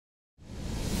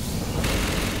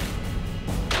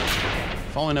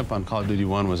Following up on Call of Duty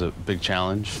 1 was a big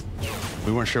challenge.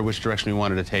 We weren't sure which direction we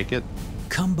wanted to take it.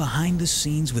 Come behind the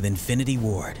scenes with Infinity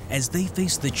Ward as they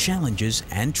face the challenges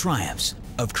and triumphs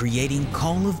of creating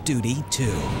Call of Duty 2.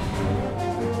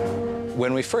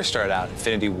 When we first started out,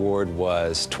 Infinity Ward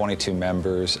was 22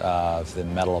 members of the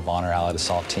Medal of Honor Allied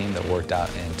Assault team that worked out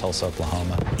in Tulsa,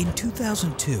 Oklahoma. In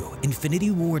 2002,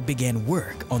 Infinity Ward began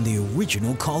work on the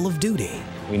original Call of Duty.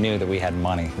 We knew that we had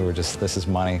money. We were just, this is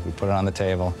money. We put it on the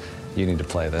table. You need to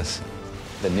play this.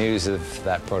 The news of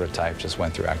that prototype just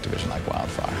went through Activision like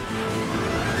wildfire.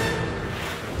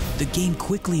 The game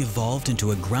quickly evolved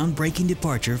into a groundbreaking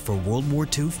departure for World War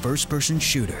II first-person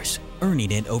shooters,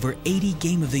 earning it over 80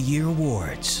 Game of the Year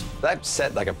awards. That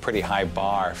set like a pretty high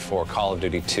bar for Call of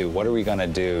Duty 2. What are we going to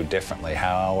do differently?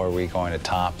 How are we going to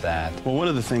top that? Well, one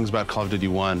of the things about Call of Duty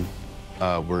 1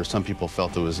 where some people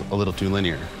felt it was a little too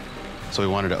linear. So we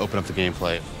wanted to open up the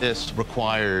gameplay. This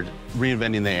required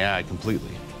reinventing the AI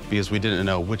completely because we didn't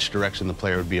know which direction the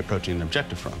player would be approaching an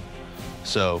objective from.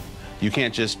 So you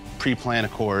can't just pre-plan a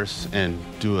course and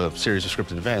do a series of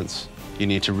scripted events. You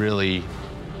need to really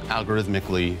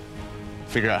algorithmically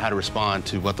figure out how to respond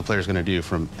to what the player's going to do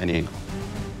from any angle.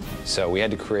 So we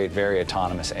had to create very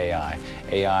autonomous AI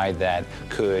that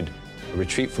could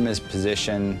retreat from his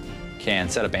position, can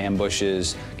set up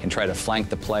ambushes, can try to flank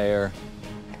the player.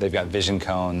 They've got vision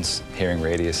cones, hearing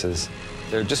radiuses.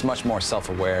 They're just much more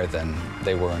self-aware than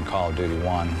they were in Call of Duty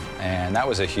 1. And that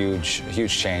was a huge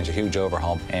change, a huge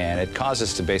overhaul. And it caused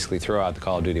us to basically throw out the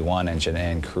Call of Duty 1 engine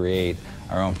and create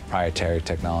our own proprietary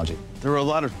technology. There were a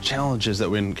lot of challenges that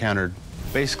we encountered.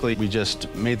 Basically, we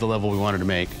just made the level we wanted to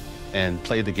make and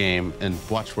played the game and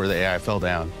watched where the AI fell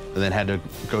down, and then had to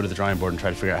go to the drawing board and try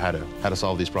to figure out how to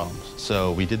solve these problems.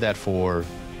 So we did that for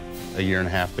a year and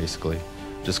a half, basically,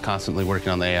 just constantly working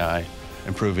on the AI,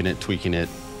 improving it, tweaking it,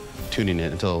 tuning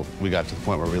it until we got to the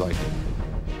point where we liked it.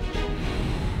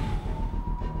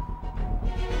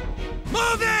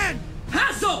 Move in!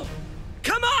 Hassel!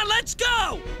 Come on, let's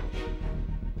go!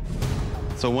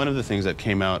 So one of the things that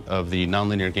came out of the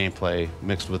nonlinear gameplay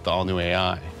mixed with the all-new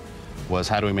AI was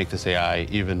how do we make this AI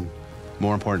even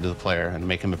more important to the player and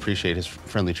make him appreciate his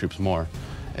friendly troops more.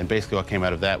 And basically what came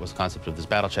out of that was the concept of this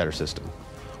battle chatter system,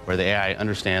 where the AI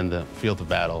understand the field of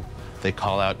battle. They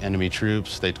call out enemy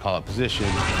troops, they call out position.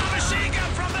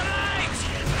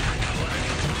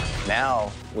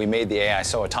 Now we made the AI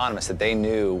so autonomous that they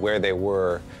knew where they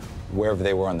were, wherever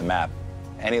they were on the map.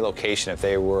 Any location, if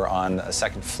they were on a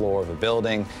second floor of a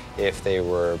building, if they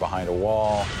were behind a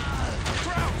wall.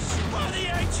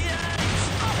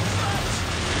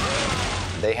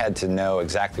 They had to know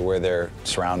exactly where their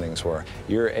surroundings were.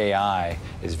 Your AI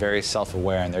is very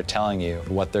self-aware, and they're telling you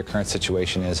what their current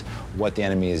situation is, what the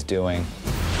enemy is doing.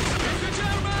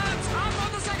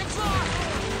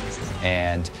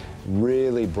 And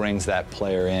really brings that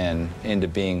player into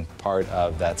being part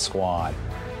of that squad.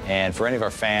 And for any of our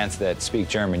fans that speak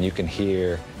German, you can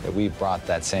hear that we brought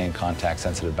that same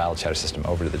contact-sensitive battle chatter system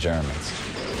over to the Germans.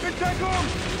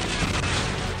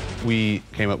 We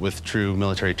came up with true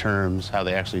military terms, how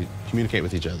they actually communicate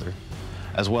with each other,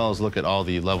 as well as look at all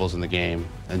the levels in the game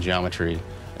and geometry,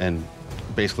 and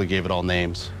basically gave it all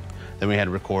names. Then we had to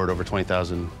record over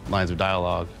 20,000 lines of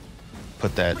dialogue,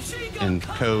 put that in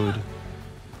code,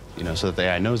 so that the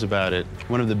AI knows about it.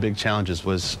 One of the big challenges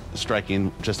was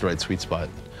striking just the right sweet spot.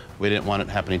 We didn't want it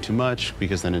happening too much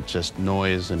because then it's just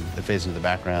noise and it fades into the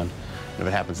background. And if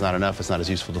it happens not enough, it's not as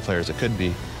useful to the player as it could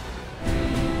be.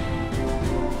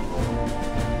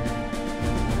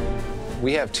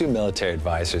 We have two military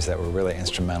advisors that were really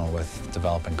instrumental with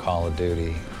developing Call of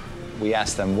Duty. We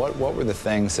asked them what were the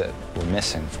things that were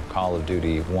missing from Call of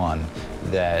Duty 1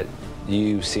 that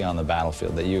you see on the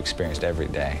battlefield, that you experienced every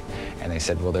day. And they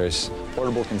said, well, there's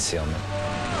portable concealment.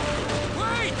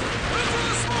 Wait!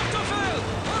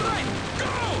 All right,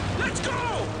 go! Let's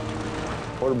go!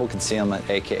 Portable concealment,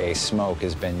 AKA smoke,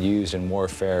 has been used in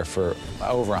warfare for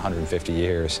over 150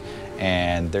 years,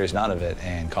 and there's none of it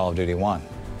in Call of Duty 1.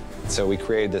 So we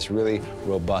created this really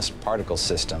robust particle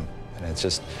system, and it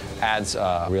just adds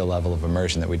a real level of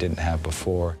immersion that we didn't have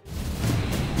before.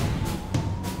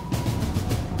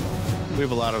 We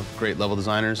have a lot of great level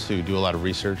designers who do a lot of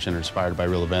research and are inspired by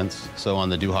real events. So on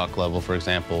the Duhawk level, for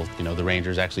example, the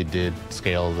Rangers actually did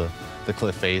scale the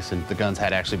cliff face, and the guns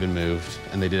had actually been moved,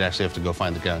 and they did actually have to go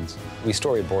find the guns. We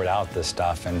storyboard out this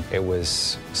stuff, and it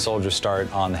was soldiers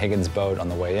start on the Higgins boat on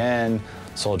the way in,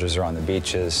 soldiers are on the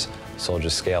beaches,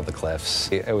 soldiers scale the cliffs.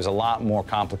 It was a lot more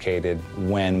complicated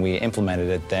when we implemented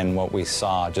it than what we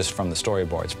saw just from the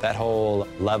storyboards. That whole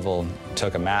level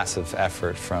took a massive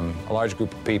effort from a large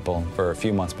group of people for a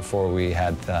few months before we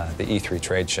had the E3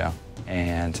 trade show.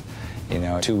 And You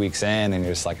know, 2 weeks in and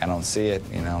you're just like, I don't see it.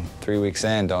 You know, 3 weeks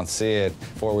in, don't see it.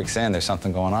 4 weeks in, there's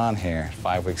something going on here.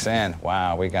 5 weeks in,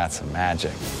 wow, we got some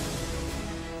magic.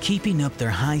 Keeping up their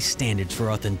high standards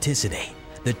for authenticity,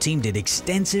 the team did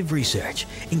extensive research,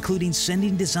 including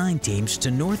sending design teams to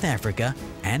North Africa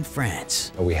and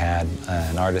France. We had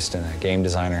an artist and a game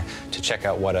designer to check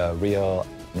out what a real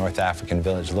North African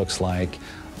village looks like.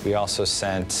 We also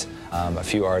sent a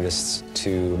few artists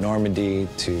to Normandy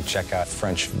to check out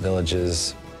French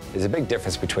villages. There's a big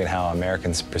difference between how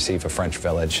Americans perceive a French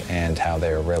village and how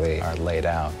they really are laid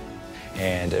out.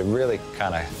 And it really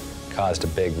kind of caused a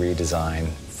big redesign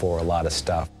for a lot of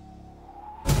stuff.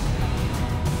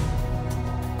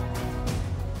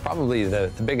 Probably the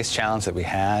biggest challenge that we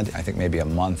had, I think maybe a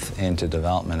month into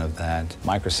development of that,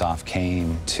 Microsoft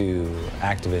came to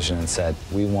Activision and said,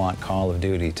 we want Call of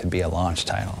Duty to be a launch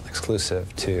title,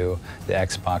 exclusive to the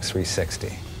Xbox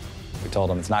 360. We told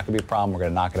them it's not going to be a problem, we're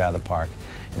going to knock it out of the park.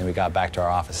 And then we got back to our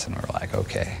office and we were like,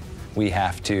 okay, we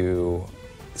have to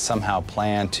somehow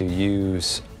plan to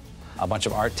use a bunch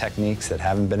of art techniques that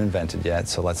haven't been invented yet,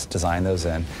 so let's design those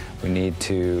in. We need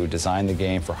to design the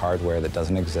game for hardware that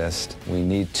doesn't exist. We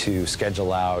need to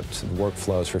schedule out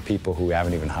workflows for people who we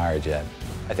haven't even hired yet.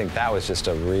 I think that was just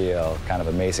a real kind of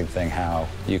amazing thing, how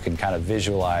you can kind of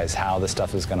visualize how this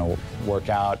stuff is going to work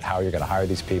out, how you're going to hire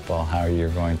these people, how you're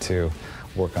going to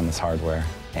work on this hardware.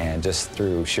 And just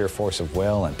through sheer force of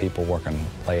will and people working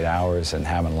late hours and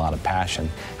having a lot of passion,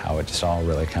 how it just all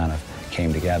really kind of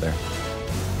came together.